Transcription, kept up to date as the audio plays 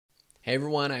Hey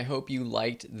everyone, I hope you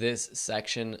liked this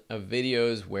section of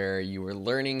videos where you were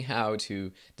learning how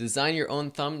to design your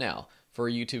own thumbnail for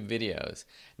YouTube videos.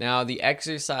 Now, the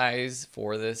exercise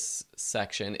for this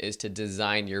section is to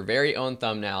design your very own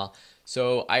thumbnail.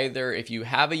 So either if you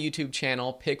have a YouTube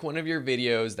channel, pick one of your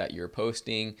videos that you're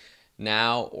posting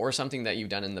now or something that you've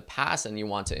done in the past and you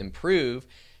want to improve,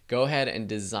 go ahead and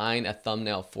design a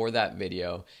thumbnail for that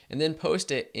video and then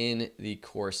post it in the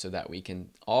course so that we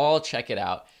can all check it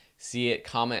out, see it,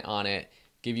 comment on it,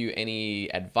 give you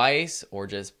any advice or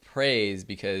just praise,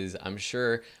 because I'm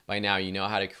sure by now you know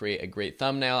how to create a great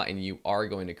thumbnail and you are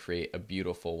going to create a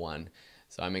beautiful one.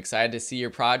 So I'm excited to see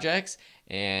your projects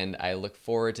and I look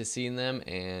forward to seeing them,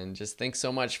 and just thanks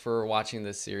so much for watching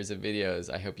this series of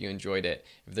videos. I hope you enjoyed it.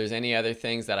 If there's any other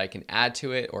things that I can add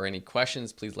to it or any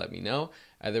questions, please let me know.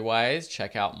 Otherwise,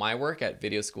 check out my work at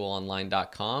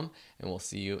videoschoolonline.com and we'll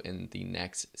see you in the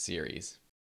next series.